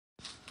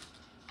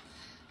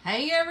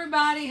Hey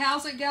everybody,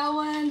 how's it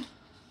going?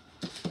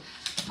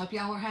 Hope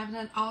y'all are having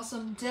an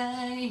awesome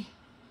day.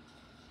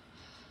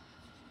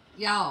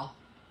 Y'all,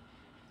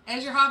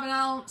 as you're hopping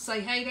on,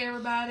 say hey to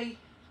everybody.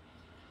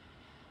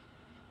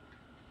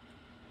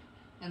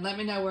 And let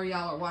me know where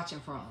y'all are watching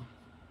from.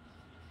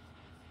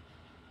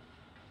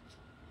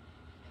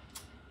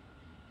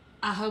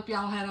 I hope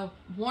y'all had a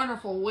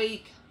wonderful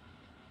week.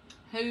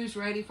 Who's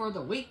ready for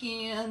the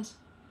weekend?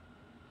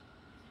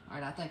 All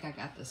right, I think I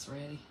got this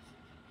ready.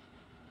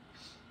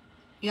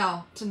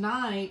 Y'all,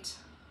 tonight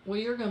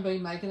we are going to be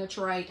making a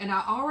tray, and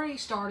I already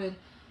started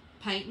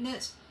painting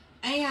it,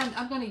 and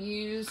I'm going to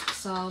use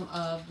some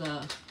of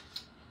the,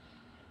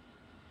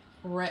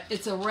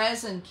 it's a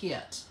resin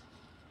kit.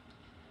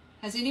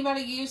 Has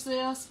anybody used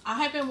this?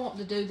 I have been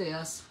wanting to do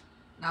this,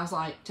 and I was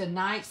like,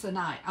 tonight's the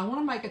night. I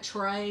want to make a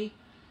tray,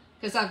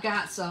 because I've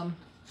got some,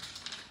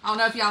 I don't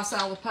know if y'all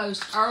saw the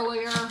post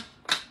earlier,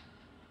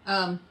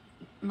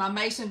 my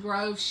Mason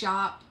Grove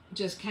shop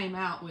just came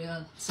out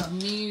with some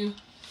new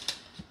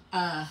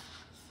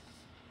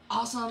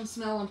awesome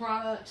smelling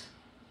product.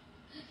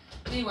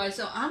 Anyway,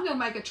 so I'm gonna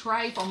make a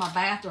tray for my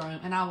bathroom,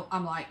 and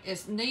I'm like,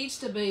 it needs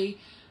to be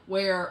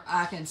where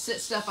I can sit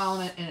stuff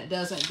on it and it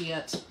doesn't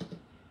get,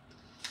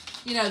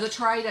 you know, the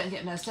tray doesn't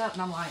get messed up.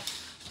 And I'm like,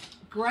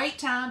 great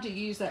time to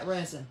use that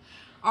resin.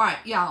 All right,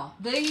 y'all,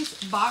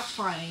 these box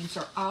frames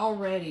are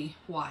already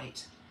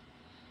white.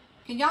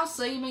 Can y'all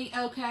see me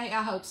okay?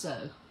 I hope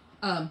so.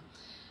 And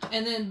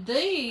then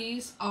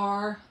these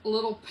are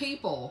little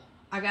people.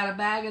 I got a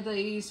bag of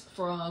these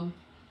from,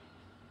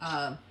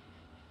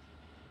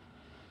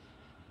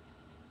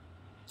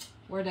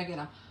 where'd I get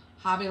them?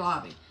 Hobby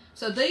Lobby.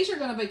 So these are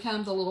going to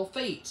become the little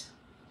feet.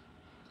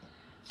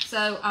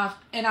 So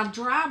I'm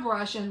dry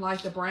brushing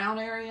like the brown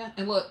area.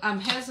 And look, I'm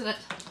hesitant.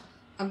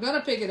 I'm going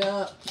to pick it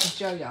up and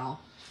show y'all.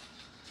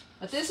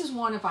 But this is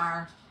one of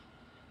our,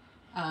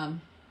 I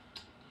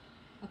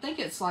think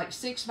it's like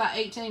 6 by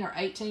 18 or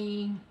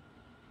 18.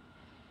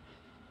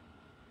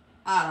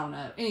 I don't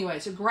know. Anyway,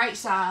 it's a great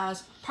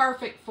size,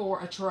 perfect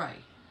for a tray.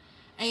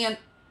 And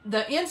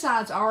the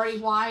inside's already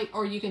white,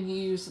 or you can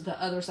use the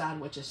other side,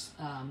 which is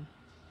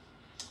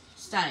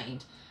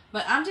stained.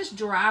 But I'm just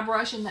dry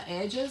brushing the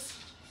edges.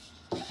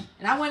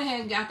 And I went ahead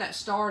and got that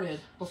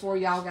started before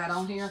y'all got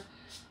on here.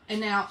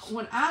 And now,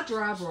 when I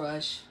dry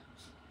brush,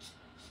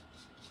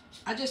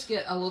 I just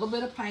get a little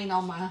bit of paint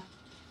on my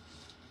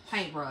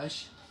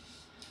paintbrush.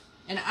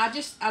 And I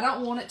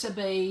don't want it to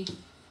be,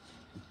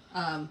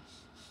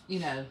 you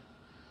know,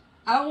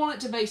 I don't want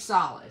it to be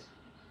solid.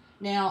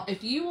 Now,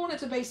 if you want it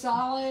to be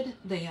solid,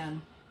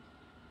 then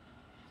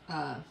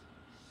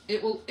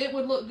it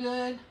would look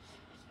good.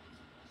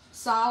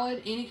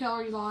 Solid, any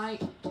color you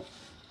like.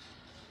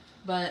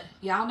 But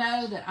y'all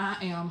know that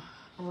I am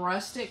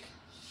rustic.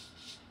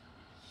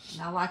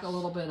 And I like a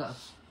little bit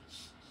of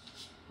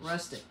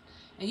rustic.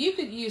 And you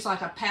could use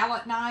like a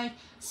palette knife.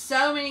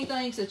 So many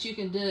things that you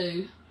can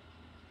do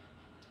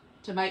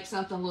to make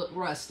something look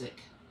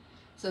rustic.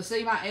 So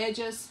see my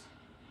edges?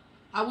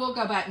 I will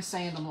go back and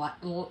sand them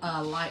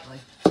lightly.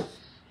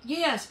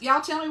 Yes,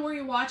 y'all tell me where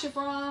you're watching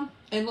from.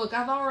 And look,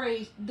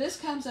 this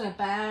comes in a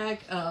bag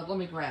of, let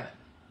me grab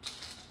it.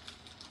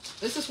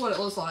 This is what it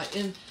looks like.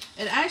 And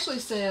it actually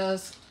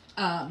says,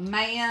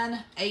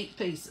 man, 8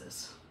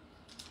 pieces.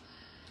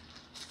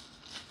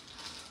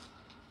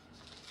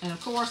 And of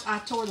course, I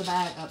tore the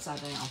bag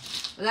upside down.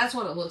 But that's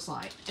what it looks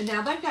like. And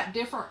now they've got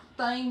different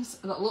things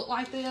that look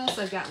like this.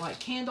 They've got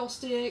like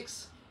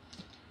candlesticks.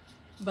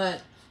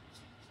 But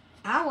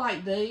I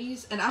like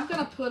these, and I'm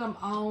going to put them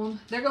on.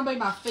 They're going to be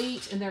my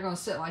feet, and they're going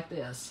to sit like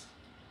this.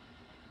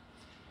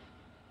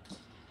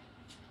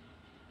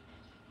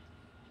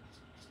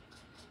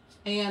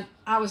 And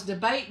I was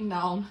debating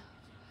on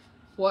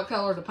what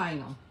color to paint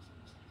them.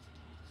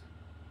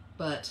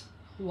 But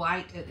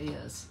white it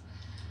is.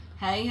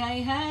 Hey,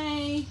 hey,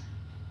 hey.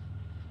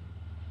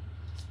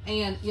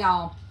 And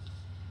y'all,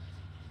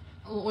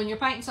 when you're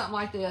painting something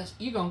like this,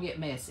 you're going to get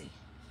messy.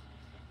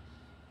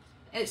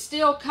 It's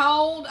still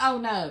cold. Oh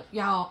no,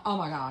 y'all. Oh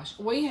my gosh.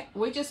 We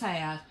just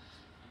had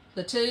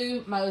the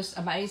 2 most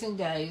amazing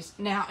days.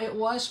 Now, it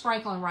was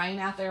sprinkling rain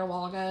out there a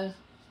while ago.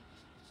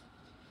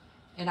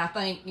 And I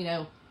think, you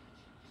know,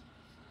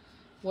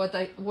 what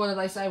do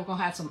they say? We're going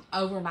to have some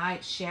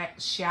overnight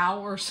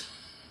showers.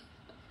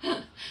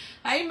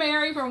 Hey,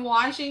 Mary from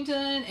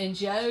Washington and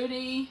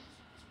Jody.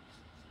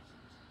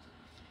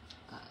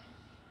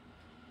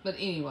 But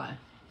anyway,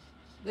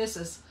 this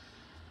is...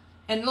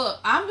 And look,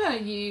 I'm going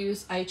to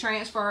use a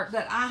transfer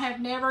that I have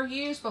never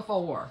used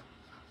before.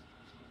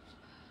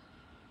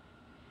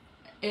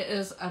 It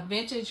is a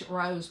vintage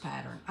rose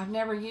pattern. I've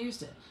never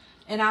used it.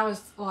 And I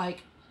was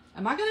like,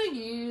 am I going to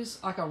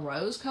use like a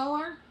rose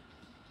color?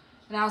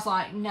 And I was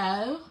like,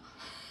 no.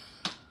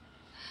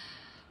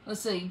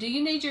 Let's see. Do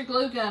you need your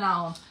glue gun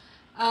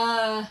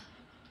on?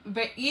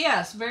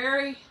 Yes,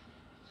 very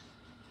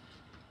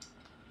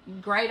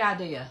great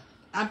idea.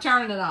 I'm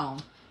turning it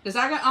on. Because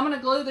I'm going to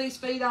glue these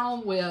feet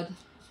on with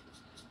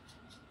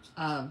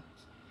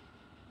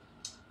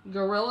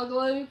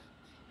Gorilla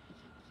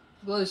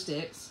Glue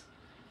sticks.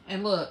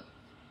 And look,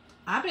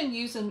 I've been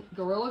using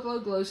Gorilla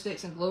Glue glue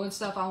sticks and gluing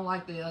stuff on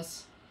like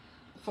this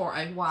for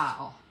a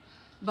while.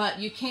 But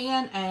you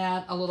can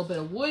add a little bit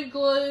of wood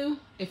glue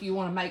if you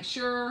want to make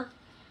sure.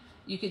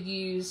 You could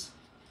use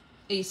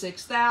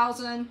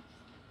E6000,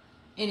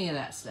 any of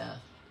that stuff.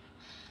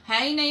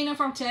 Hey Nina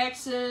from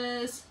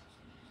Texas.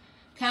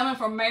 Coming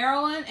from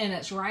Maryland, and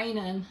it's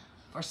raining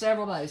for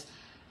several days.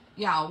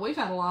 Y'all, we've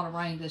had a lot of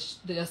rain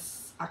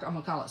this I'm going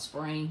to call it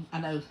spring.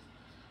 I know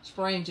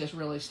spring just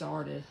really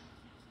started.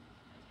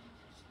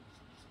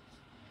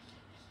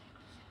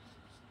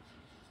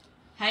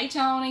 Hey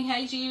Tony,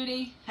 hey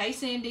Judy, hey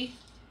Cindy.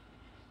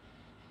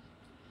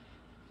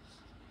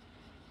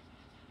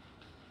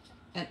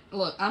 And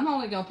look, I'm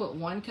only going to put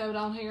one coat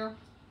on here.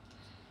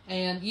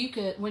 And you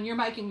could, when you're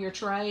making your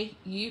tray,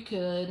 you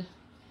could,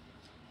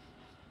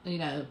 you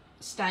know,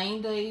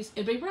 stain these.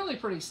 It'd be really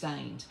pretty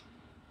stained.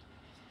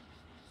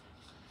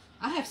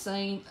 I have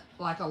seen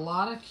like a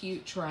lot of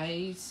cute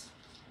trays,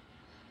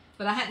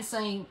 but I hadn't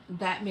seen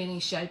that many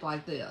shaped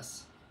like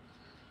this.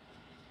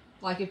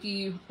 Like if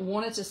you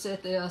wanted to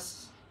set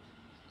this,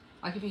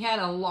 like if you had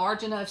a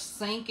large enough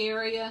sink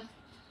area,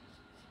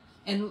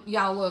 and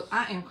y'all look,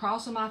 I am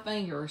crossing my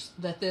fingers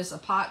that this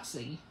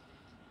epoxy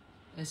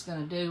is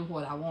going to do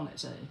what I want it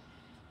to.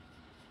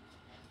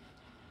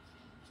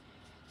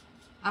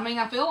 I mean,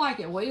 I feel like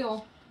it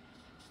will.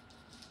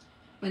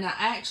 And I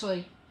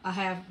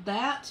have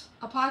that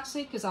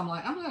epoxy because I'm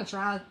like, I'm going to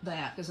try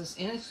that because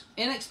it's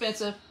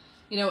inexpensive.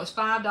 You know, it's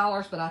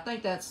 $5, but I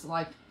think that's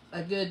like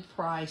a good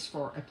price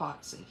for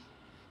epoxy.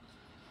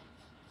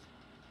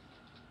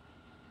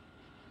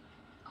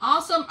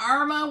 Awesome,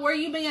 Irma. Where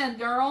you been,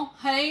 girl?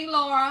 Hey,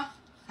 Laura.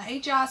 Hey,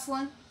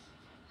 Jocelyn.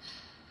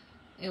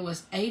 It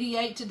was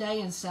 88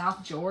 today in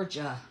South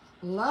Georgia.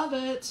 Love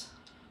it.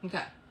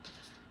 Okay.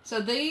 So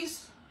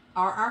these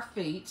are our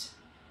feet.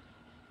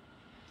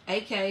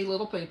 A.K.A.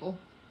 little people.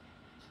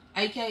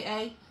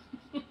 A.K.A.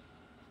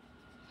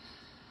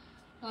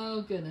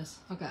 Oh, goodness.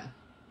 Okay.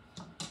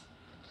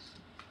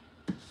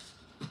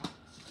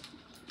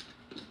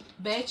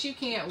 Bet you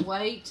can't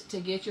wait to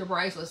get your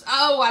bracelets.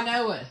 Oh, I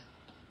know it.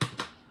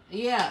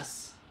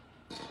 Yes.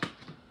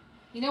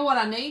 You know what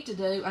I need to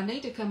do? I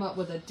need to come up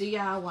with a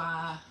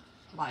DIY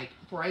like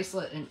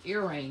bracelet and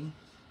earring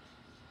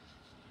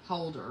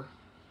holder.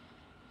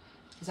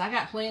 Because I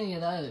got plenty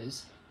of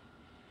those.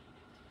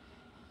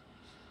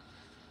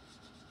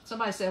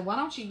 Somebody said, why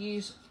don't you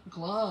use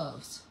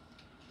gloves?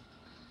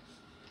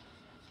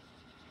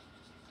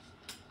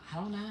 I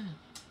don't know.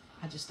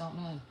 I just don't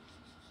know.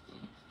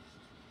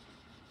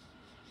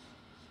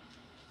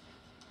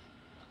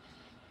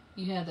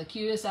 You have the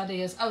cutest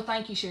ideas. Oh,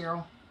 thank you,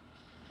 Cheryl.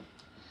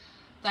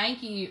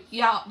 Thank you.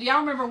 Y'all, do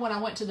y'all remember when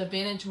I went to the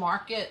vintage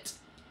market?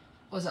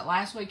 Was it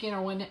last weekend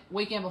or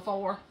weekend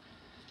before?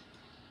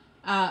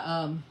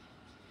 Actually,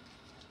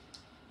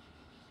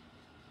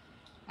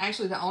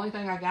 the only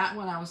thing I got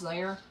when I was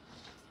there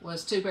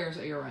was 2 pairs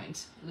of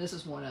earrings. This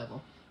is one of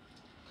them.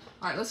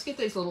 All right, let's get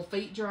these little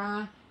feet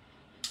dry.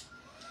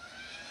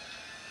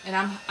 And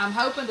I'm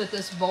hoping that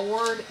this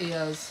board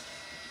is.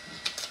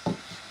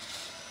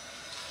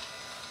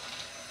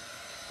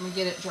 Let me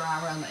get it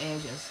dry around the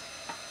edges.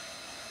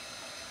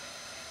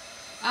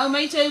 Oh,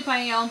 me too,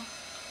 Pam.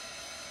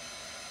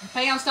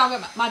 Pam's talking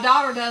about, my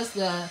daughter does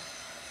the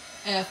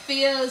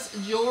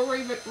Fizz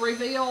jewelry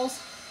reveals.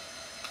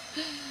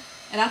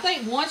 And I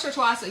think once or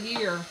twice a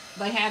year,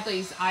 they have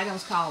these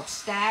items called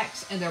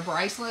stacks and they're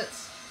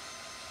bracelets.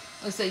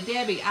 Let's see,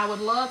 Debbie, I would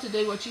love to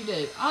do what you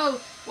do.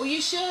 Oh, well,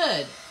 you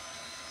should.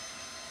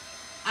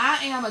 I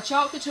am a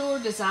chalk couture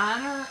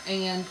designer,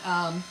 and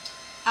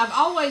I've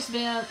always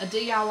been a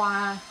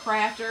DIY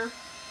crafter.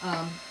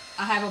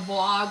 I have a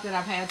blog that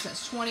I've had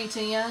since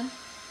 2010.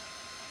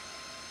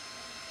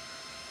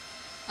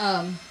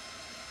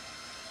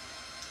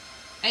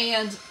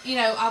 And, you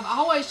know, I've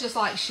always just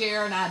like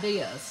sharing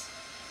ideas.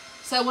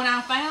 So when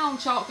I found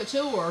chalk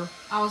couture,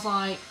 I was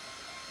like,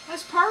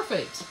 that's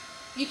perfect.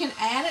 You can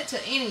add it to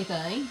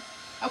anything.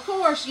 Of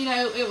course, you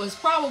know, it was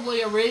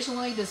probably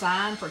originally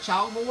designed for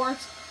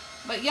chalkboards,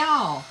 but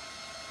y'all,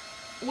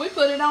 we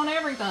put it on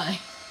everything.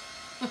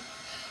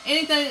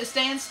 Anything that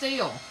stands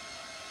still.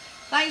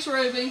 Thanks,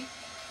 Ruby.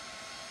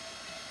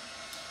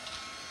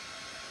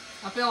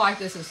 I feel like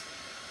this is...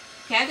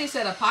 Kathy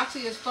said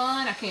epoxy is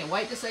fun. I can't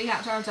wait to see how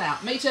it turns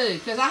out. Me too,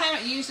 because I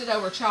haven't used it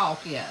over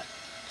chalk yet.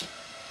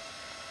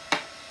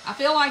 I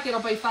feel like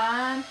it'll be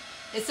fine.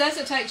 It says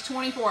it takes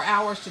 24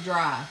 hours to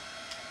dry.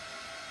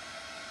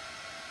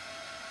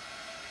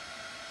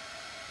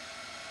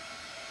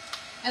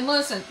 And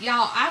listen,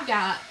 y'all, I've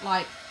got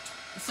like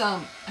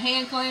some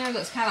hand cleaner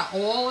that's kind of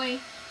oily,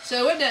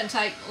 so it doesn't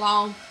take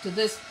long to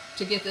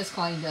get this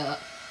cleaned up.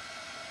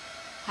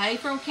 Hey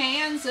from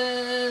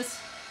Kansas.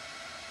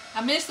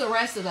 I missed the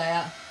rest of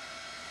that.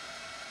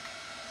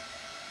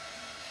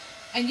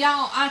 And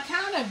y'all, I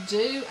kind of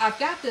do. I've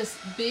got this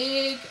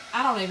big,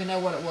 I don't even know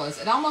what it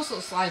was. It almost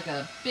looks like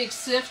a big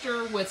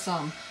sifter with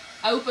some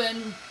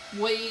open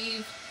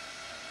weave.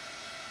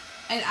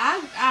 And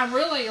I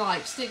really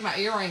like stick my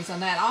earrings on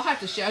that. I'll have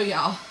to show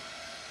y'all.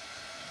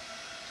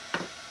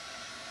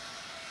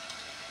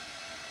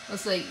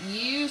 Let's see.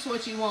 Use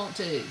what you want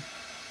to.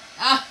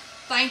 Ah,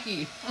 thank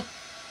you.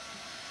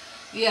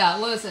 Yeah,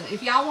 listen.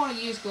 If y'all want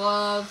to use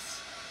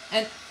gloves,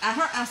 and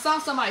I saw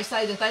somebody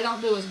say that they don't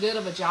do as good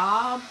of a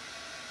job.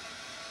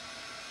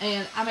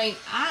 And I mean,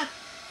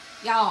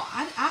 y'all,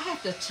 I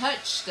have to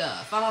touch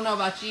stuff. I don't know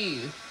about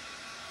you.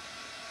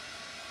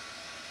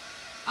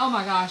 Oh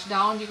my gosh,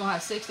 Dawn, you're gonna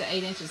have 6 to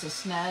 8 inches of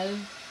snow.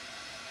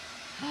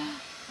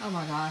 Oh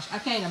my gosh, I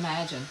can't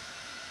imagine.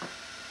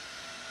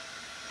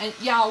 And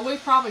y'all,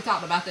 we've probably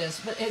talked about this,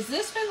 but has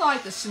this been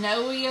like the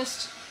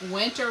snowiest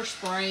winter,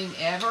 spring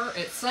ever?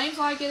 It seems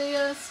like it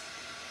is.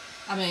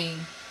 I mean,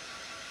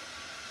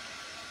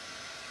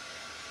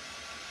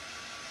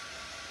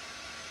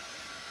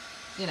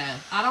 you know,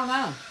 I don't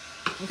know.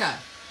 Okay.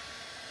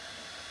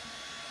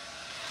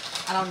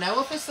 I don't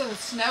know if it's the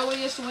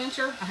snowiest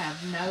winter. I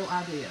have no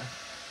idea.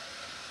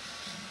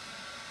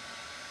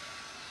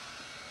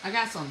 I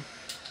got some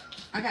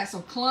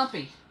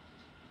clumpy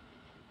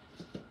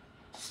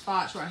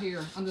spots right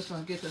here. I'm just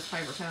going to get this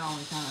paper towel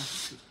and kind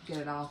of get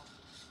it off.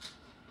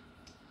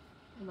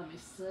 Let me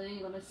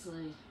see.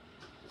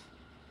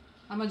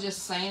 I'm going to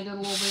just sand it a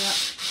little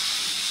bit.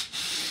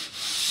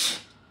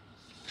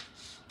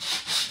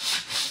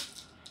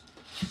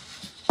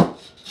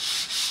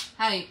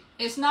 Hey,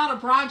 it's not a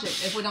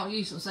project if we don't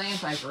use some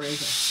sandpaper, is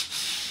it?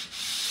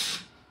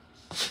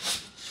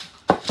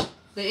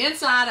 The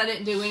inside I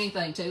didn't do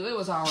anything to. It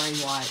was already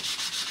white.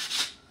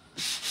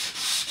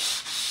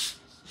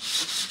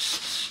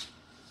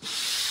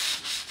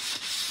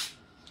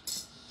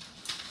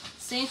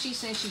 Cinchy.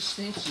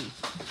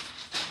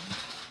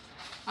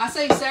 I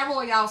see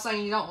several of y'all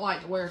saying you don't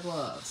like to wear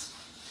gloves.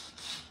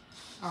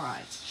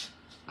 Alright.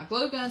 My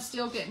glue gun's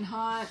still getting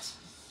hot.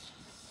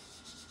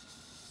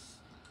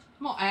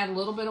 I'm going to add a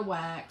little bit of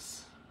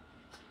wax.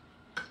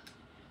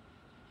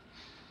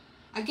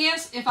 I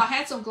guess if I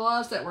had some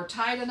gloves that were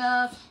tight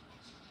enough,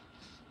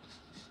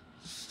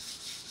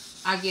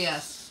 I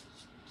guess.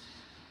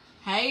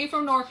 Hey,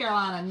 from North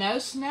Carolina, no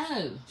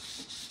snow.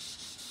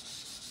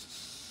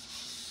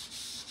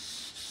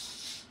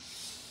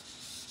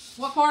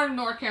 What part of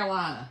North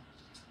Carolina?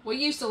 We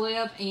used to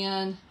live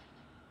in,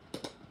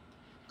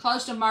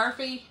 close to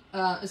Murphy.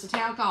 It's a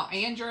town called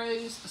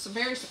Andrews.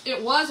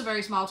 It was a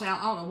very small town.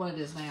 I don't know what it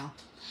is now.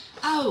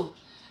 Oh,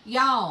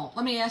 y'all,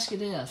 let me ask you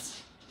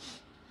this.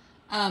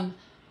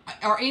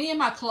 Are any of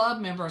my club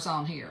members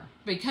on here?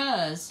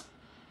 Because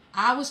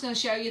I was going to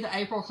show you the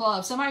April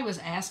club. Somebody was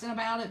asking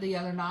about it the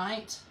other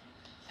night.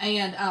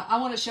 And I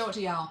want to show it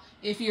to y'all.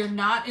 If you're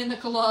not in the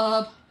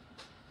club,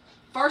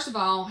 first of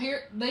all,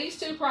 here, these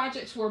two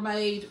projects were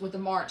made with the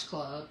March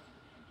Club.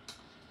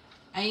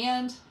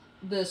 And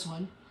this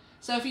one.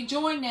 So if you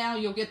join now,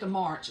 you'll get the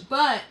March.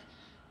 But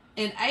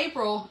in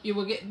April, you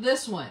will get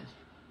this one.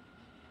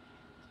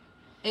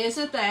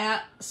 Isn't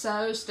that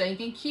so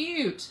stinking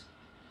cute?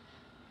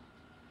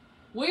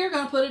 We're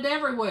going to put it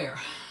everywhere.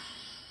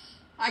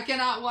 I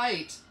cannot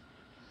wait.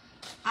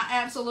 I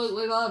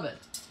absolutely love it.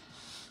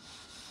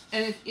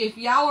 And if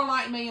y'all are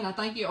like me, and I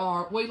think you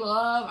are, we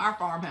love our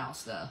farmhouse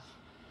stuff.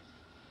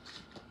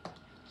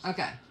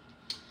 Okay.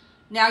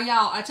 Now,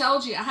 y'all, I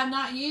told you I have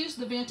not used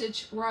the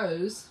vintage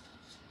rose.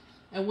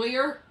 And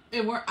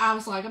I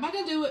was like, am I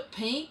going to do it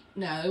pink?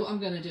 No, I'm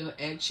going to do it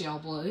eggshell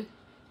blue.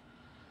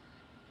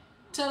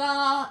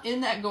 Ta-da!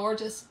 Isn't that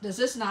gorgeous? Does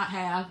this not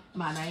have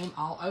my name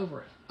all over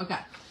it? Okay.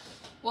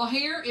 Well,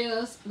 here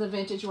is the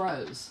vintage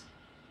rose.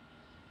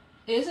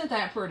 Isn't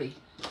that pretty?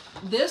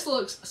 This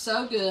looks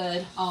so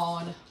good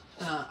on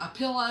a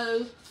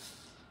pillow.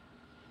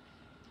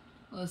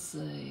 Let's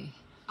see.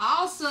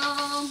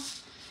 Awesome!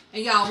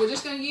 And y'all, we're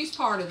just going to use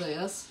part of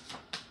this.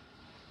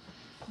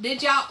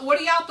 What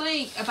do y'all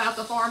think about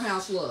the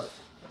farmhouse look?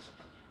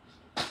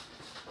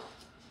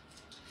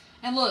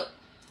 And look,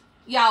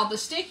 y'all, the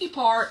sticky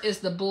part is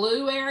the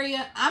blue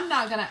area. I'm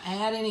not going to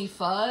add any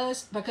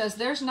fuzz because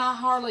there's not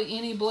hardly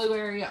any blue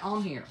area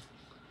on here.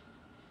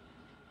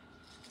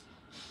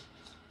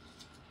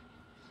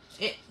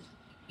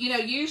 You know,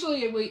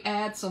 usually we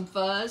add some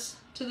fuzz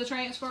to the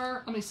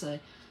transfer. Let me see.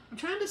 I'm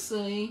trying to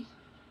see.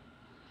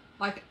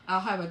 Like,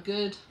 I'll have a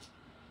good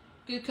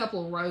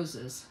couple of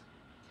roses.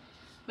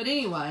 But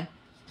anyway,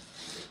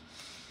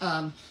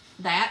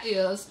 that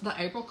is the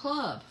April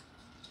Club.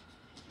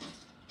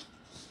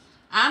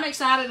 I'm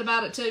excited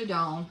about it too,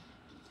 Dawn.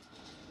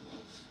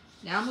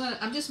 Now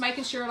I'm just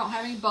making sure I don't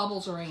have any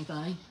bubbles or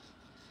anything.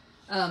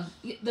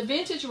 The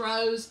vintage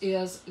rose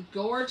is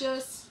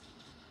gorgeous.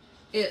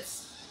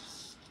 It's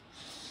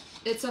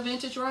a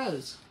vintage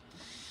rose.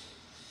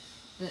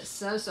 And it's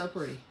so, so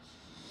pretty.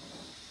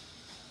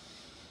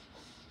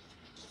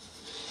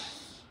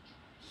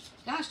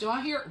 Gosh, do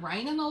I hear it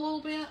raining a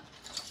little bit?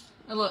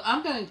 And look,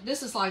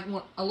 this is like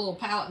a little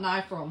palette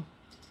knife from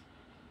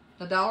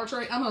the Dollar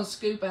Tree. I'm going to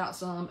scoop out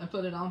some and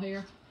put it on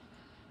here.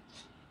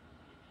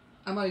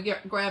 I'm going to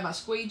grab my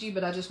squeegee,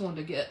 but I just wanted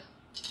to get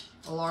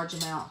a large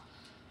amount.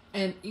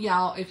 And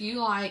y'all, if you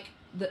like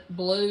the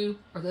blue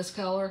or this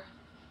color,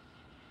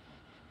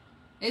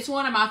 it's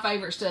one of my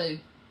favorites too.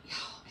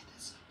 Y'all, isn't that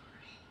so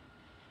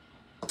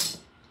pretty?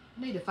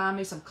 I need to find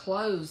me some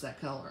clothes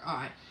that color. All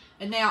right.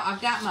 And now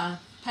I've got my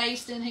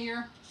paste in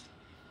here.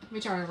 Let me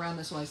turn it around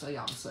this way so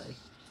y'all can see.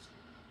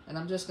 And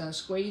I'm just going to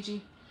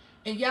squeegee.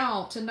 And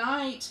y'all,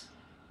 tonight,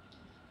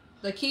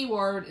 the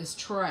keyword is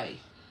tray.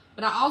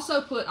 But I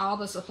also put all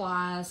the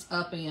supplies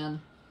up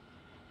in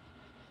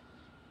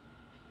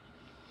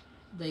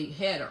the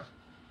header.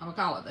 I'm going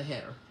to call it the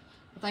header.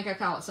 I think I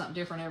call it something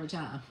different every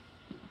time.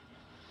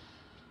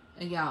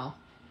 And y'all,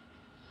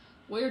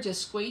 we're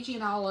just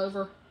squeegeeing all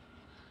over.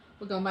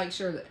 We're going to make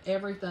sure that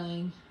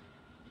everything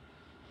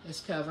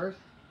is covered.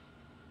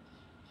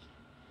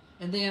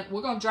 And then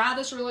we're going to dry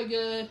this really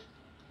good.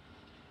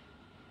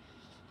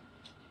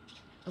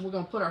 And we're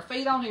going to put our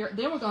feet on here.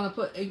 Then we're going to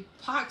put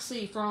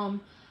epoxy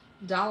from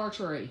Dollar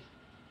Tree.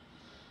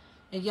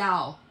 And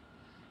y'all,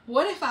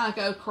 what if I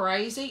go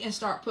crazy and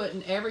start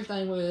putting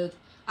everything with,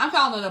 I'm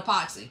calling it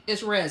epoxy.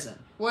 It's resin.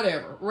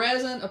 Whatever.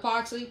 Resin,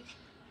 epoxy.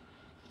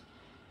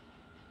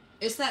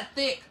 It's that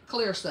thick,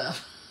 clear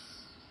stuff.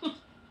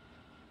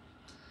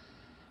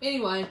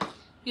 Anyway,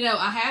 you know,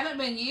 I haven't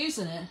been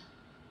using it.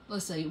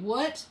 Let's see.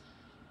 What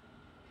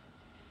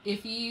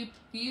if you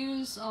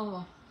use,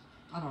 oh,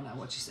 I don't know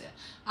what you said.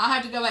 I'll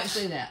have to go back and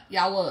see that.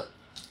 Y'all look.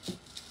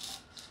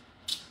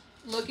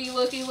 Looky,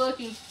 looky,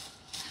 looky.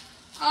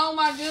 Oh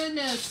my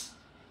goodness.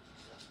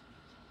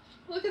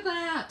 Look at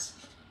that.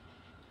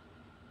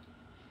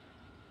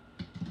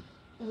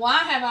 Why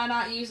have I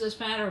not used this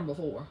pattern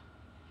before?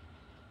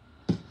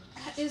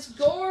 That is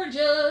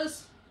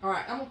gorgeous. All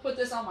right, I'm going to put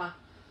this on my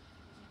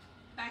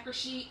backer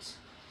sheet.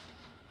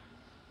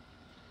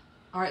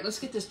 All right, let's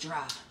get this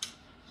dry.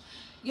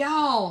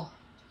 Y'all,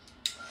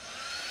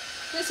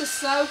 this is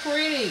so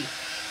pretty.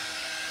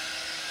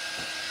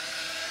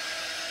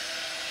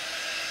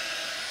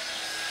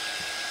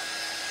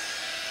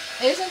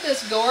 Isn't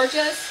this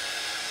gorgeous?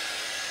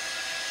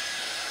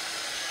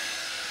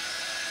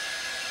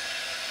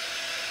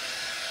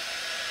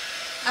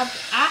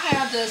 I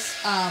have this,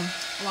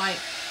 like,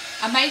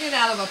 I made it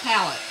out of a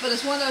pallet, but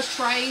it's one of those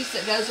trays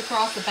that goes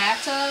across the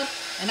bathtub,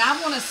 and I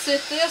want to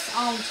sit this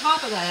on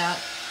top of that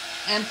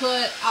and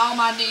put all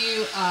my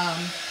new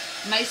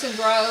Mason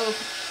Grove,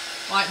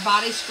 like,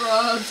 body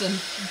scrubs and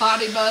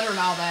body butter and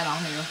all that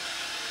on here.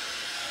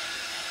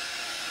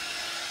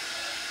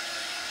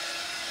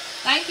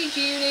 Thank you,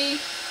 Judy.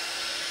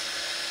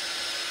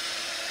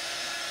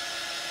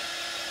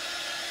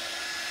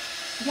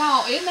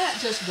 Y'all, isn't that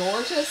just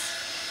gorgeous?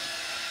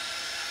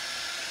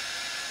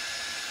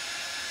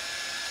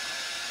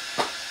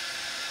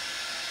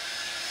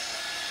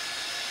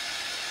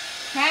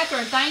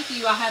 Catherine, thank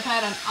you. I have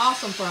had an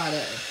awesome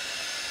Friday.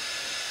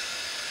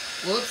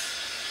 Whoops.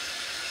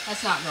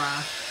 That's not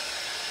dry.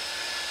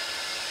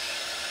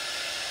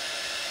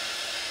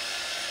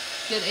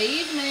 Good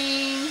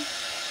evening.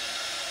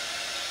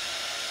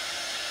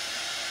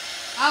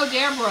 Oh,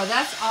 Deborah,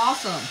 that's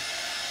awesome.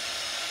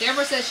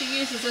 Deborah says she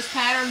uses this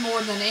pattern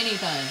more than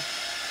anything.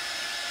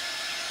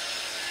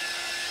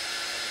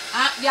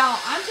 Y'all,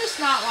 I'm just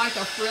not like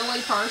a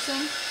frilly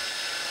person.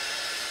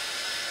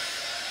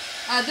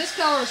 This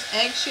color is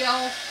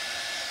eggshell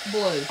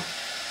blue.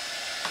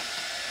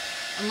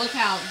 And look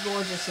how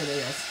gorgeous it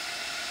is.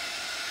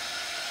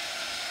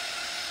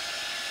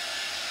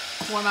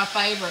 It's one of my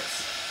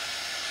favorites.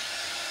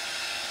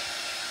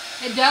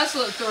 It does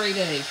look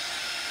 3D.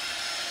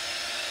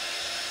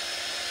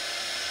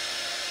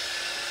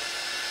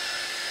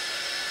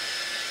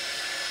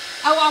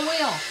 Oh, I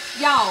will.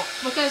 Y'all,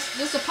 because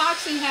this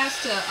epoxy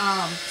has to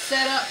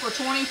set up for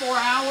 24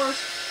 hours.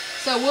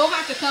 So we'll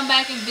have to come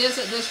back and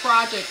visit this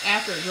project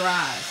after it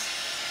dries.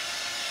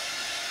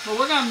 But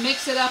we're going to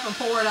mix it up and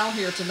pour it on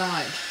here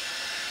tonight.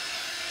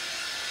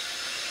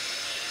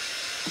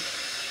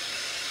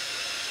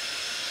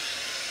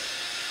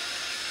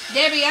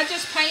 Debbie, I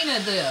just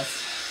painted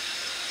this.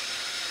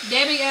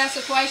 Debbie asked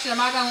the question,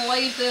 am I going to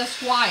leave this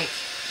white?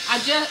 I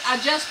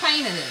just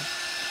painted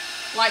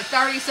it like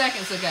 30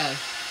 seconds ago.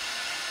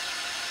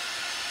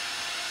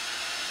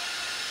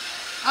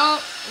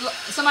 Oh,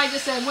 somebody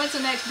just said, when's the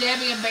next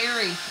Debbie and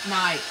Barry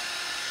night?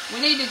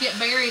 We need to get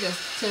Barry to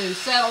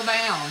settle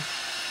down.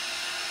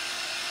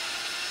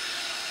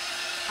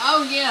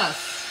 Oh,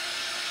 yes.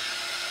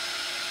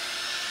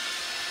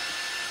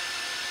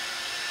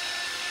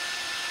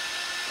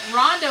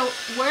 Rhonda,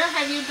 where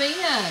have you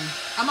been?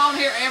 I'm on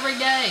here every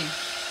day.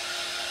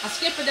 I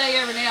skip a day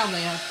every now and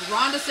then.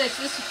 Rhonda says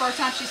this is the first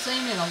time she's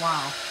seen me in a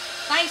while.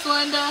 Thanks,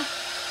 Linda.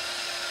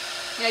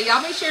 Yeah,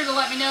 y'all be sure to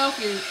let me know if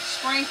you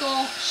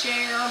sprinkle,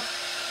 share.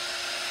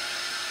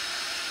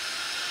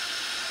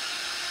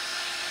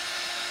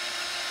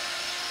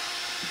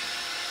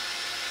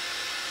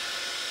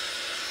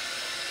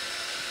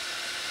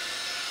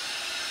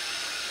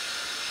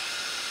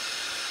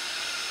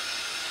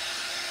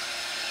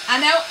 I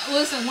know,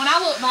 listen, when I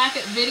look back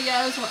at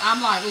videos, when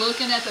I'm like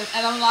looking at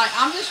and I'm like,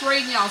 I'm just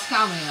reading y'all's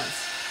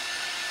comments.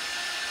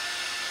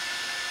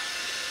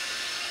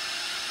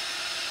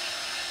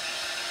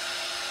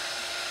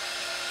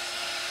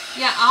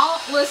 Yeah,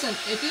 listen,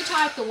 if you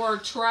type the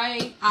word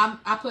tray,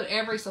 I put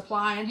every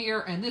supply in here,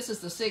 and this is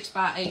the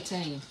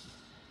 6x18.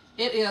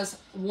 It is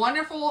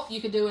wonderful.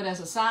 You can do it as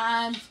a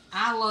sign.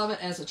 I love it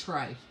as a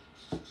tray.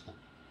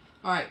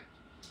 All right,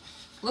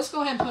 let's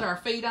go ahead and put our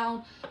feet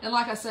on. And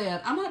like I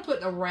said, I'm going to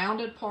put the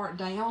rounded part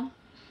down,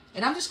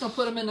 and I'm just going to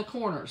put them in the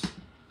corners.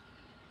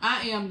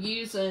 I am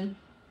using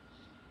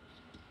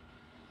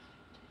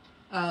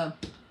oh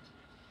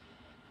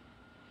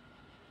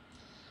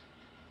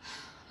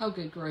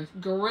good grief,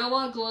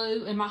 Gorilla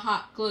Glue in my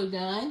hot glue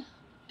gun.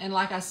 And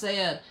like I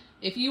said,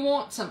 if you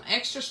want some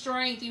extra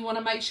strength, you want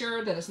to make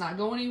sure that it's not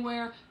going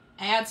anywhere,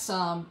 add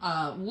some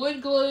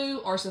wood glue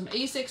or some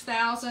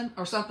E6000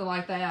 or something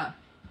like that.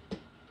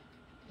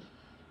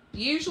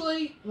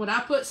 Usually when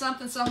I put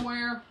something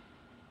somewhere,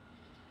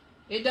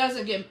 it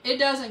doesn't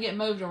get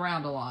moved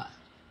around a lot.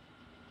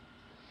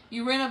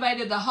 You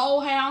renovated the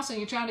whole house and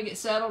you're trying to get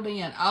settled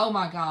in. Oh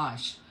my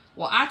gosh.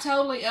 Well, I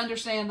totally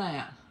understand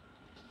that.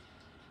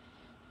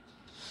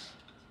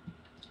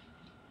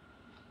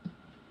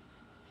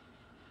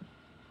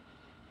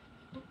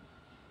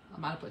 I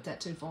might have put that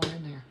too far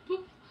in there.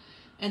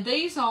 And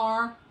these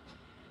are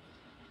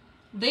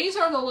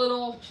the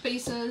little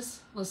pieces.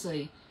 Let's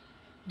see.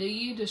 Do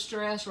you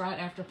distress right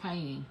after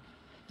painting?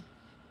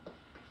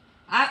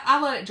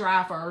 I let it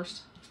dry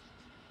first.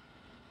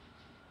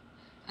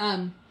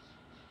 And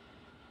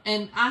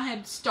I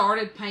had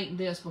started painting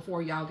this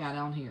before y'all got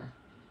on here.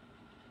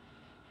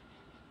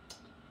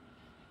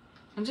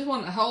 I'm just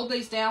wanting to hold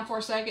these down for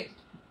a second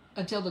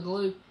until the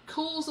glue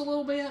cools a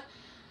little bit.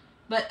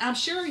 But I'm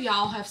sure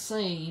y'all have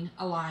seen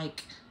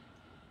like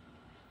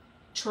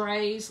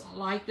trays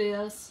like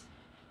this.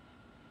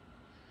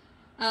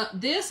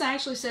 This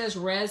actually says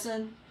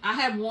resin. I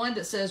have one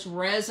that says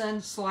resin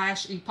 /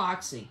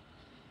 epoxy.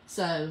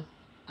 So,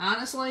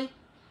 honestly,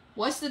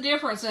 what's the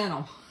difference in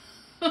them?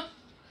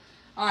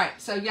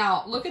 Alright, so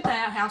y'all, look at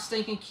that, how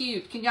stinking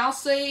cute. Can y'all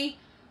see?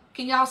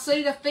 Can y'all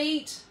see the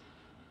feet?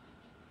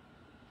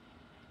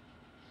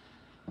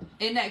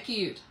 Isn't that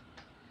cute?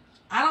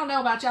 I don't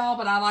know about y'all,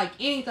 but I like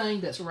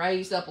anything that's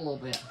raised up a little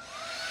bit.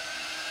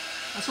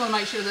 I just want to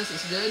make sure this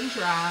is good and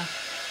dry.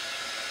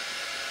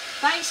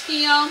 Thanks,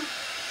 Kim.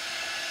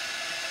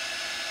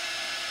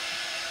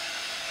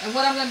 And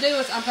what I'm going to do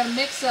is I'm going to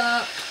mix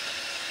up,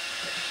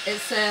 it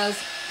says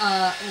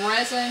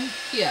resin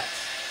kits.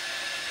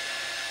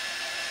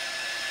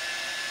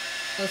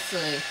 Let's see.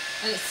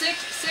 And it's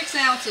 6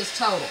 ounces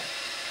total.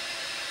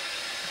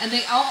 And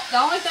the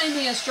only thing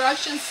the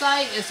instructions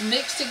say is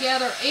mix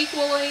together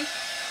equally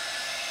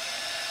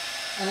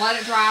and let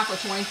it dry for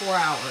 24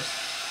 hours.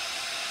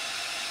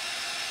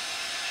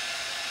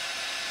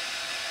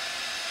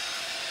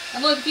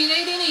 And look, if you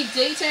need any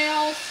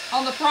details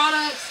on the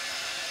products,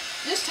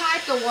 just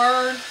type the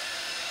word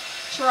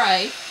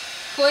tray,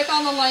 click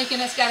on the link,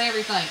 and it's got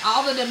everything.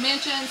 All the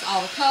dimensions,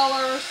 all the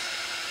colors.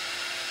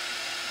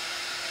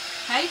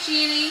 Hey,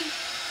 Jenny.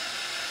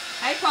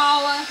 Hey,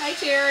 Paula. Hey,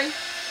 Terry.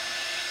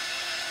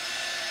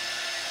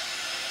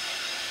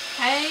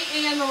 Hey,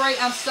 Anne Marie.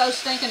 I'm so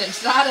stinking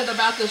excited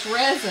about this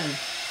resin.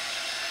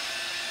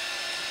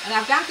 And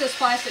I've got this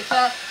plastic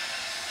cup.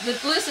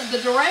 Listen, the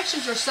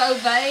directions are so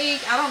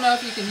vague. I don't know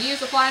if you can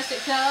use a plastic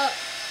cup.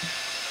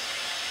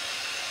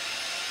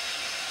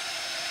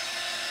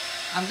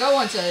 I'm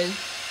going to.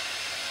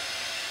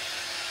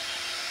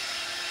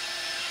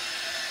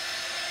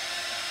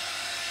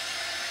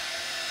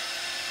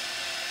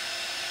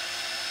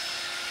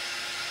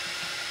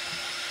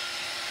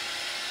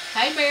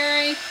 Hey,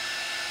 Barry.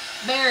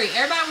 Barry,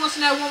 everybody wants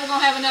to know when we're going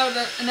to have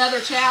another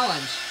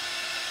challenge.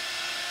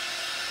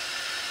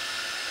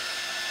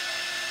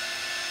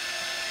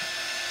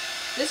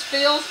 This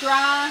feels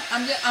dry.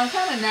 I'm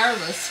kind of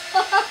nervous.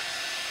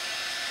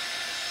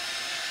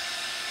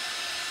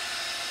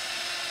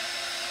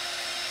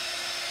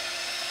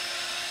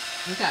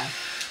 Okay.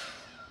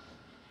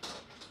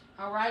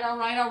 All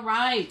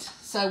right.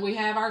 So we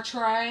have our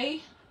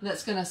tray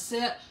that's going to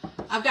sit.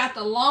 I've got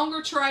the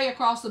longer tray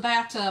across the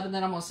bathtub, and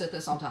then I'm going to sit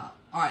this on top.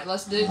 All right,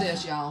 let's do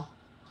this, y'all.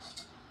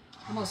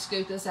 I'm going to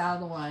scoot this out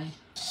of the way.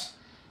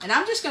 And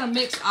I'm just going to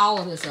mix all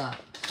of this up.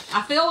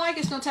 I feel like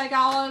it's going to take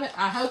all of it.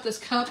 I hope this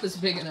cup is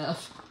big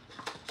enough.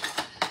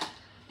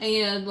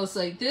 And let's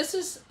see. This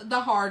is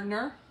the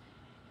hardener.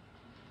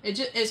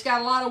 It's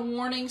got a lot of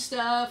warning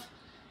stuff.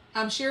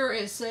 I'm sure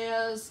it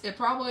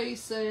probably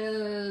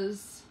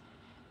says,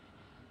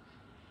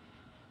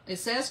 it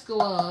says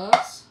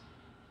gloves.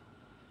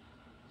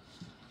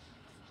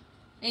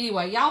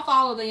 Anyway, y'all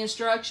follow the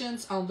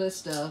instructions on this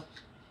stuff.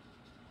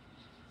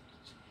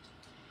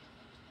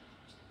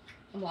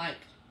 I'm like,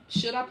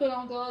 should I put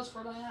on gloves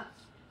for that?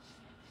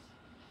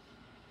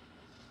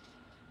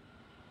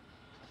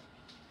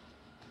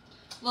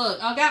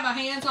 Look, I got my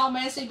hands all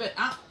messy, but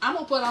I'm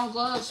going to put on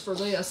gloves for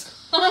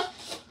this.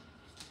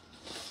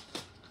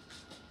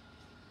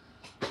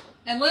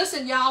 And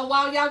listen, y'all,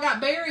 while y'all got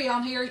Barry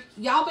on here,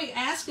 y'all be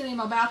asking him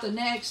about the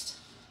next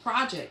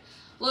project.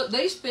 Look,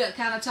 these fit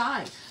kind of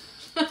tight.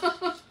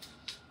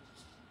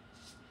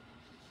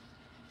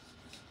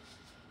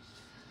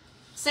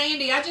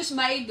 Sandy, I just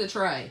made the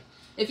tray.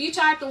 If you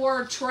type the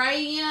word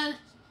tray in,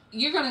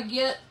 you're going to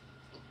get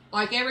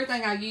like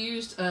everything I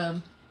used.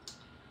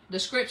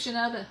 description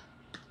of it.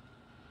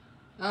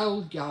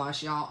 Oh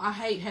gosh, y'all. I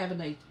hate having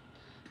to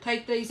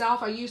take these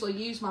off. I usually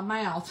use my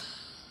mouth.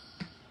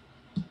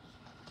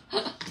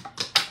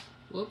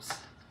 Whoops.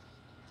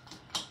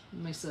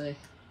 Let me see.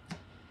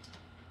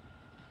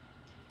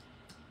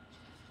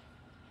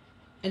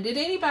 And did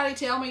anybody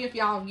tell me if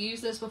y'all have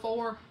used this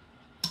before?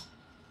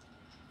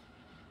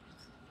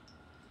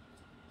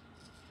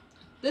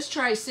 This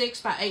tray is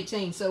 6 by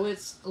 18, so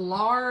it's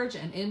large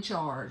and in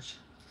charge.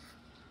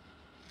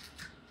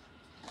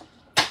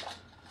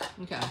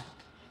 Okay.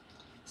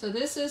 So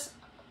this is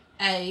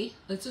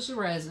this is a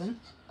resin.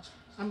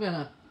 I'm going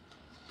to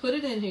put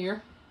it in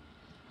here.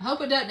 I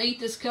hope it doesn't eat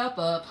this cup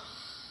up.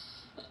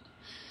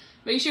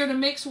 Be sure to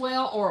mix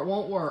well or it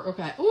won't work.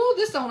 Okay. Ooh,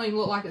 this don't even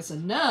look like it's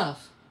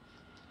enough.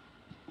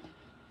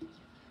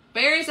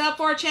 Barry's up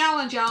for a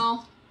challenge,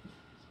 y'all.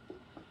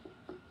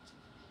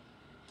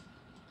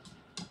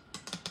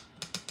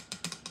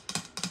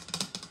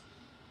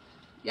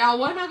 Y'all,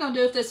 what am I going to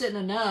do if this isn't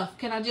enough?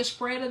 Can I just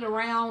spread it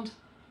around?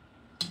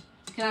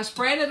 Can I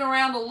spread it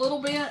around a little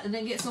bit and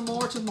then get some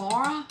more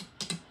tomorrow?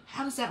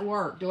 How does that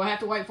work? Do I have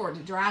to wait for it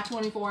to dry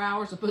 24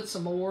 hours to put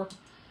some more?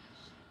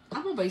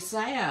 I'm going to be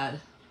sad.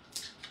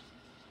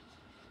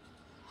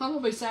 I'm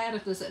going to be sad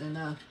if this isn't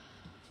enough.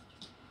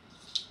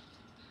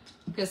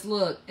 Because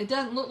look, it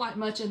doesn't look like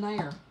much in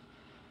there.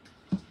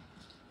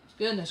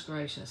 Goodness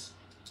gracious.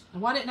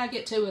 And why didn't I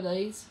get 2 of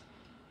these?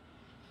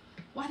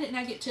 Why didn't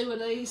I get 2 of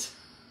these?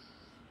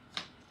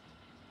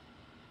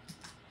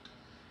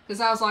 Because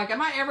I was like,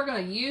 am I ever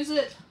going to use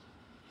it?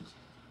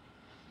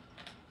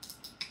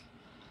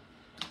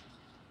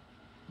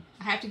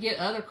 I have to get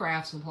other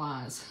craft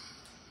supplies.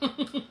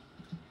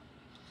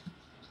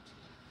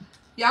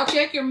 Y'all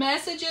check your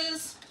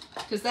messages.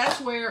 Because that's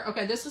where,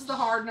 okay, this is the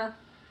hardener.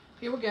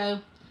 Here we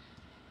go.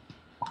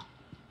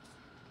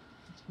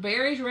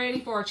 Barry's ready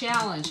for a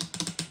challenge.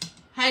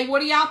 Hey,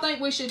 what do y'all think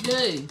we should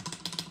do?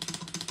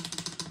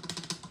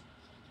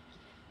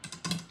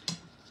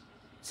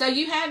 So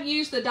you have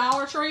used the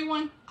Dollar Tree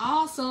one?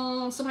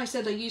 Awesome. Somebody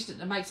said they used it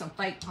to make some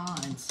fake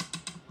ponds.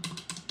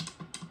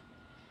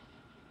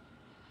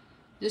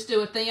 Just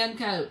do a thin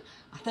coat.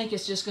 I think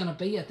it's just going to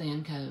be a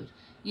thin coat.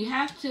 You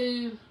have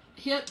to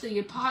hit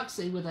the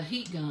epoxy with a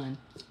heat gun.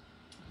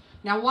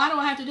 Now, why do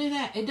I have to do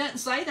that? It doesn't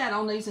say that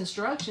on these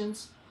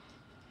instructions.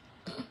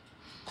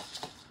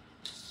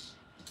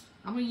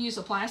 I'm going to use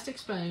a plastic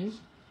spoon.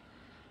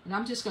 And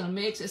I'm just going to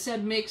mix. It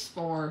said mix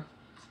for,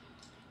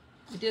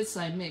 it did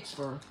say mix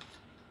for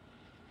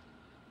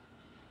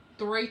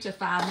 3 to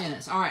 5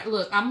 minutes. All right,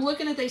 look, I'm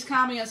looking at these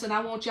comments and I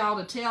want y'all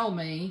to tell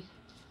me.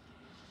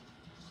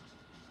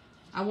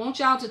 I want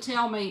y'all to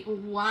tell me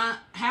why,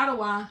 how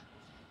do I.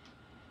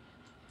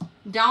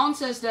 Dawn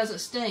says, does it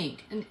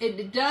stink? And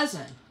it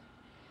doesn't.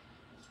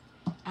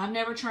 I've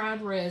never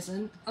tried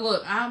resin.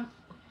 Look,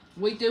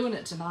 we doing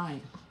it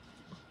tonight.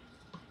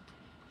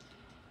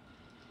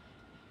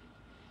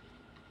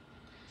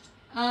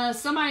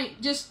 Somebody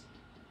just,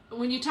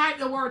 when you type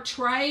the word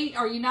tray,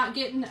 are you not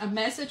getting a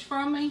message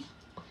from me?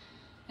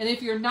 And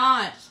if you're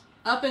not,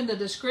 up in the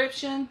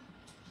description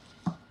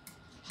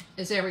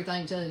is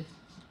everything too.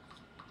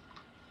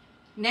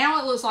 Now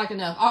it looks like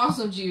enough.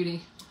 Awesome,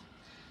 Judy.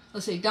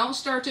 Let's see. Don't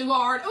stir too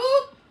hard.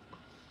 Ooh!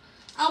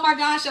 Oh my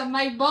gosh, I've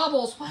made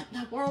bubbles. What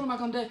in the world am I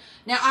going to do?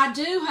 Now I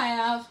do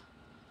have,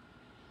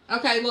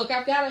 okay, look,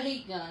 I've got a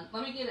heat gun.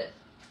 Let me get it.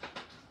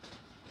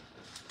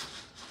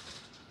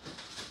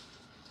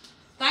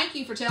 Thank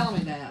you for telling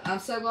me that. I'm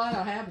so glad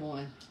I have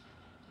one.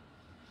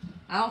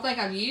 I don't think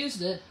I've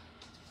used it.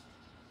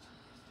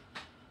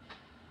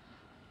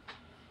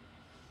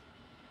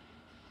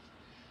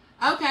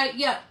 Okay,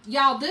 yeah,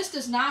 y'all, this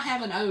does not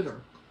have an odor.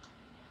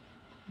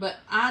 But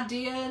I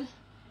did.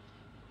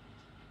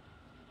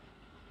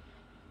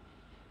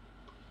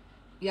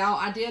 Y'all,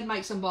 I did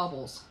make some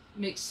bubbles.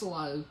 Mixed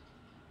slow.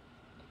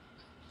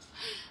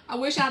 I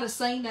wish I'd have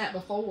seen that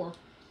before.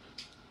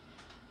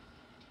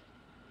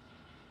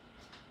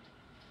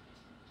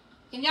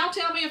 Can y'all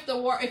tell me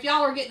if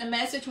y'all are getting a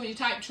message when you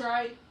type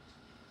tray?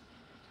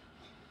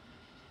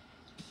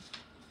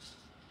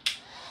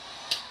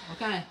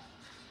 Okay. I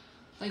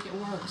think it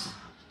works.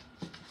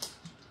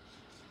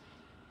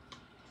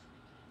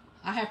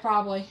 I have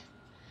probably,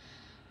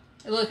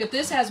 look, if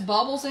this has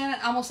bubbles in it,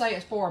 I'm going to say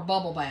it's for a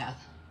bubble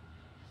bath.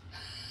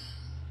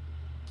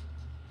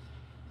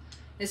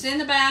 It's in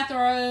the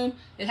bathroom.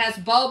 It has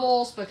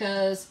bubbles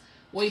because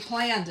we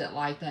planned it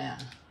like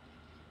that.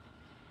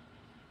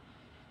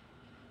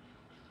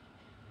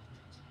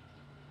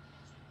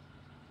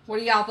 What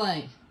do y'all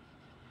think?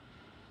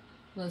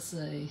 Let's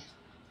see.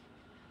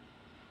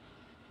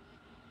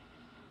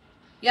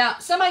 Yeah,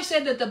 somebody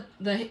said that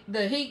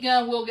the heat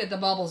gun will get the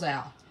bubbles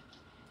out.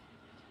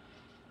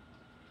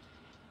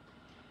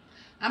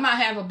 I might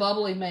have a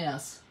bubbly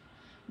mess.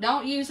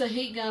 Don't use a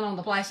heat gun on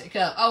the plastic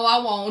cup. Oh,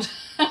 I won't.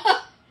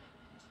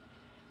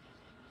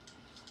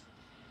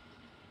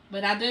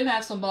 But I do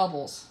have some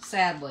bubbles,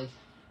 sadly.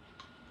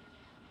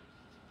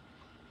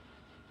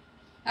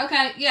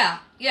 Okay, yeah.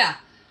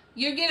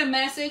 You get a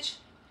message?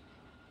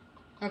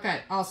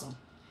 Okay, awesome.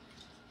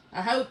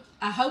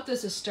 I hope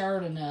this is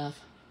stirred enough.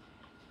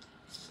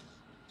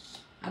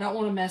 I don't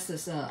want to mess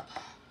this up.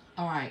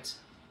 All right.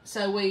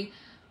 So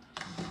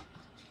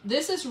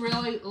this is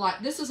really like,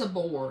 this is a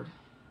board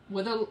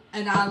with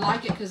and I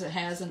like it because it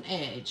has an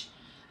edge.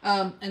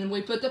 And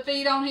we put the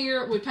feet on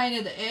here. We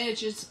painted the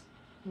edges.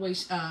 We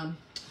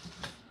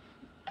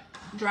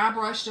dry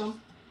brushed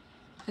them.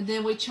 And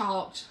then we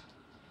chalked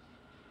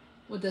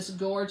with this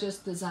gorgeous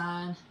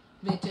design,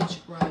 vintage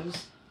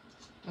rose.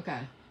 Okay.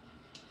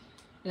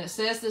 And it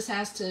says this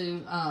has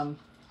to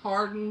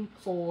harden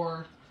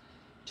for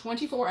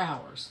 24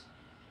 hours.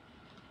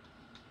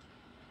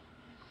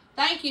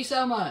 Thank you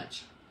so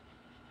much.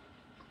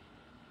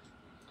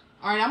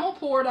 All right, I'm gonna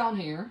pour it on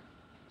here,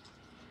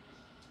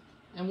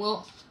 and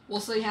we'll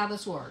see how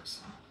this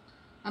works.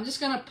 I'm just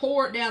gonna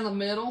pour it down the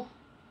middle.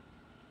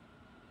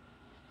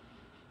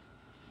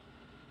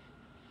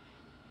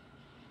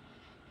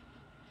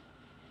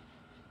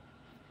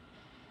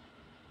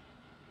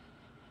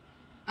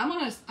 I'm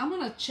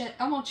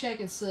gonna check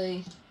and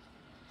see,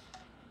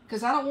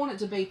 because I don't want it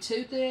to be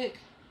too thick,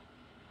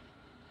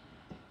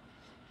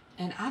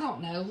 and I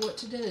don't know what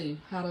to do,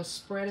 how to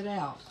spread it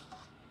out.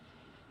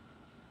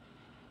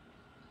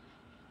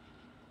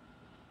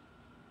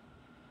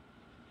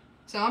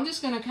 So I'm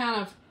just gonna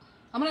kind of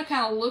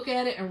look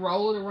at it and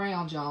roll it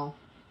around, y'all.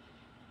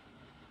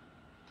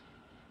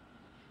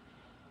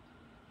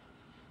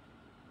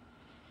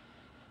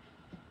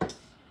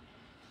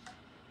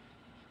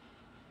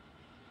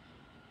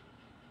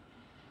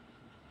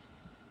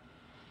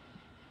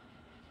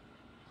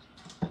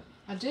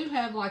 I do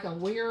have like a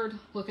weird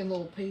looking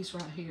little piece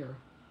right here.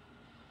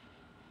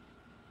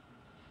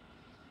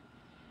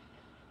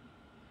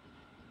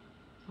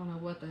 I don't know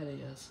what that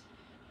is.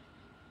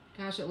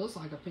 Gosh, it looks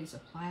like a piece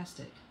of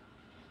plastic.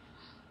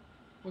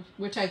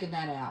 We're taking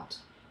that out.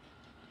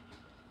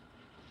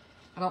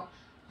 I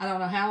don't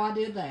know how I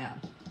did that.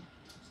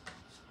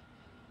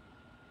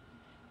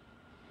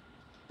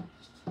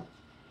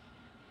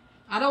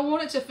 I don't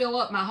want it to fill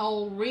up my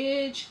whole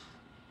ridge,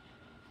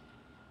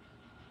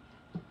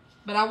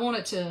 but I want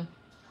it to.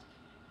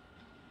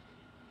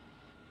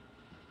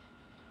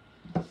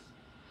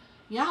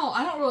 Y'all,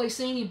 I don't really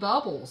see any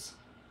bubbles.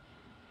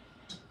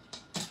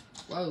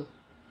 Whoa.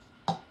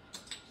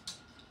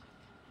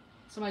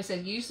 Somebody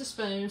said use the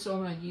spoon, so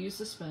I'm going to use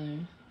the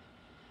spoon.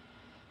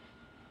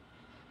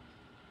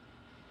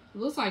 It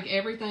looks like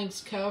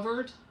everything's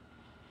covered.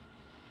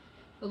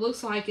 It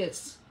looks like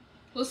it's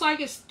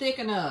thick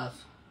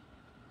enough.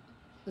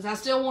 Because I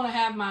still want to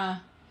have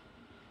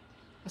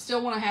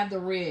the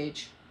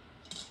ridge.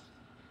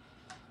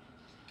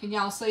 Can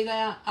y'all see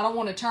that? I don't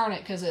want to turn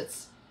it because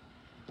it's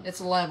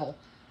level.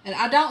 And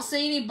I don't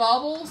see any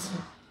bubbles.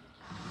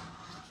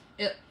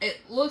 It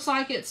looks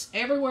like it's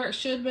everywhere it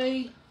should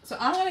be. So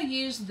I'm going to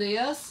use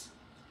this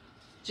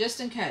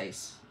just in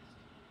case.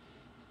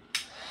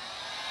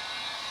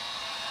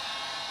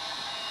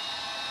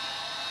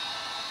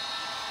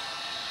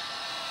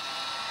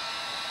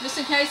 Just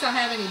in case I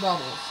have any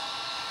bubbles.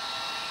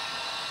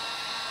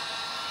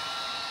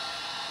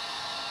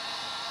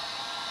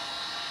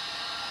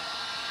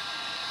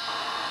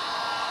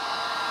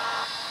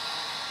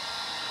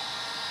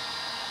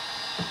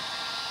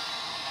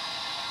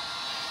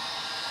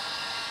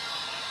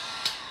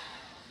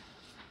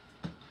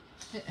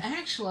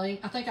 Actually,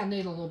 I think I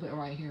need a little bit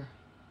right here.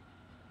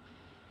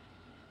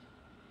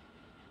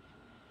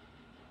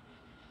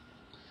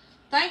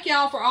 Thank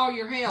y'all for all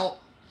your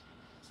help.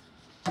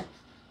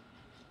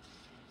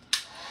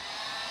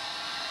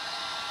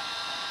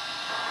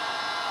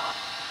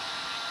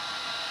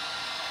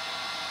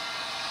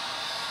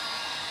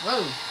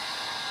 Whoa.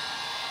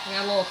 We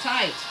got a little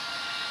tight.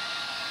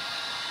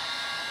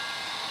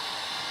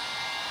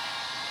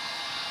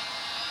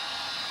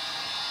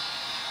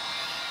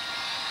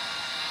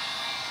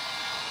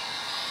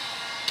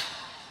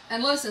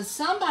 And listen,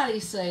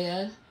 somebody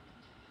said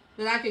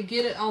that I could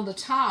get it on the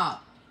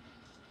top.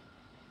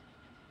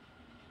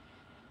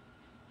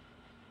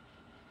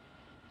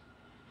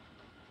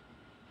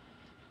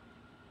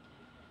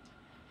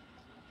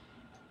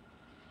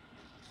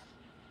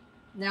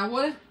 Now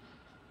what if,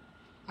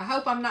 I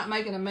hope I'm not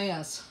making a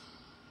mess.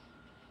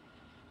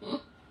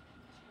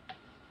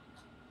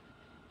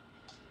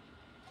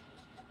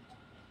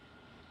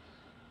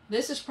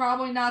 This is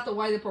probably not the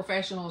way the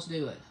professionals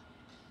do it.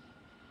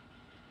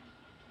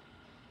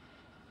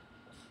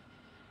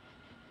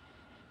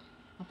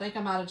 I think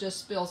I might have just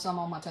spilled some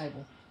on my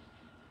table.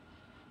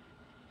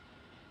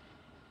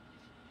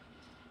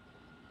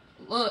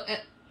 Look,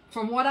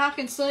 from what I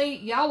can see,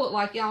 y'all look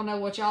like y'all know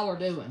what y'all are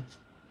doing.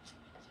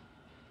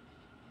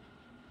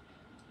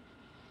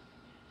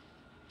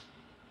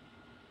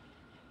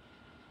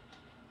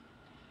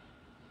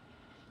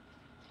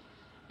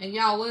 And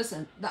y'all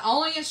listen, the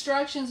only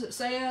instructions it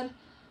said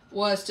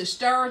was to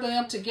stir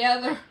them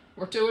together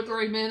for 2 or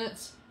 3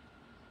 minutes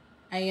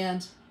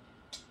and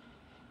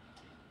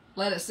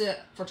let it sit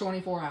for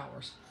 24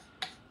 hours.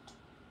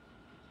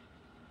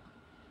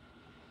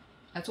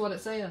 That's what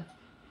it said.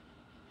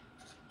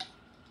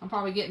 I'm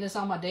probably getting this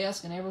on my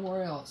desk and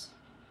everywhere else.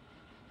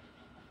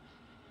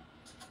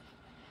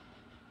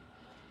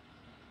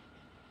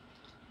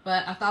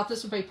 But I thought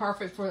this would be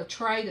perfect for a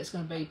tray that's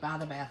going to be by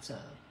the bathtub.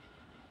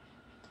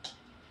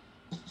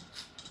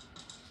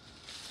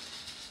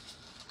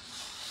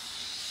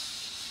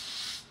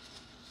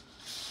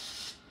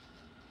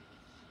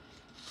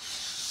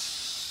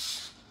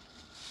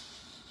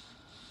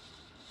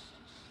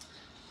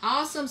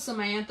 Awesome,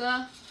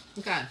 Samantha.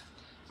 Okay.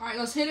 All right,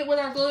 let's hit it with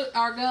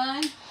our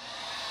gun.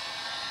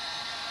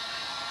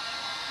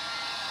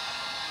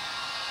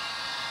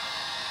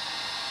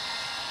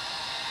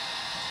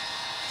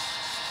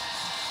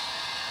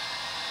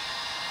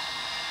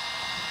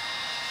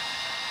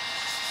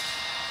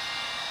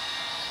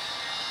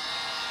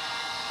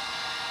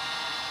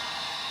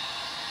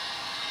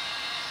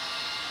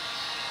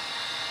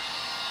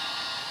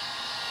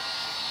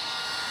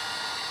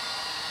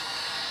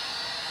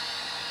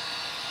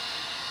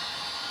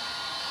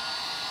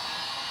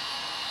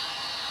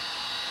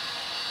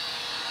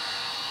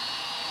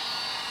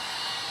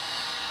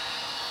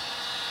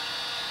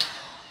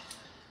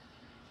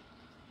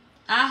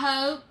 I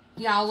hope,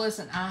 y'all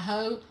listen, I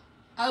hope,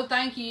 oh,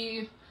 thank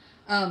you.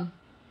 I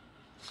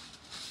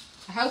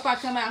hope I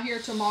come out here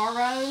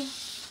tomorrow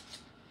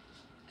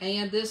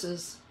and this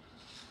is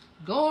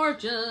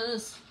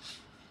gorgeous.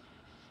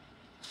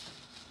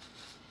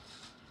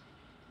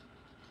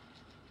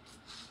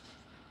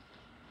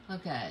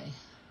 Okay.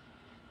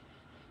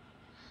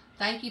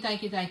 Thank you,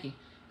 thank you, thank you.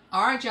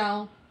 All right,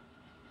 y'all.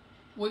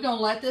 We're going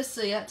to let this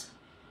sit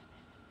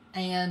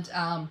and,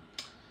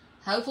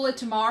 hopefully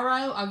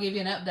tomorrow I'll give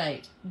you an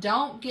update.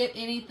 Don't get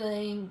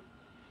anything,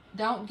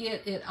 don't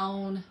get it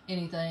on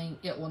anything.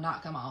 It will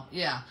not come off.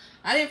 Yeah,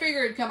 I didn't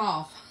figure it'd come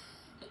off.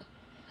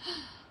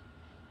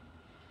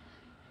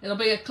 It'll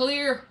be a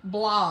clear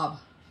blob.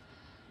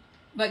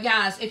 But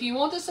guys, if you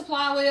want the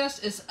supply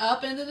list, it's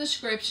up in the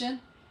description.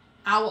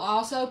 I will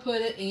also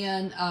put it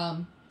in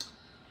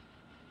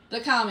the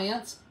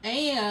comments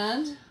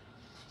and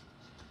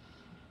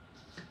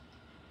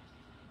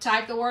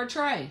type the word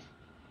tray.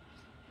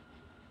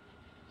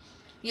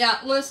 Yeah,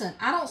 listen,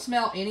 I don't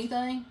smell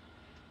anything.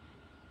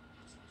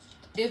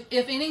 If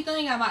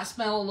anything, I might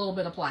smell a little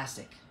bit of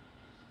plastic.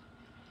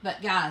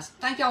 But guys,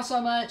 thank y'all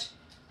so much.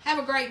 Have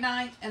a great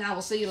night, and I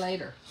will see you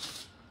later.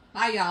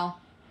 Bye, y'all.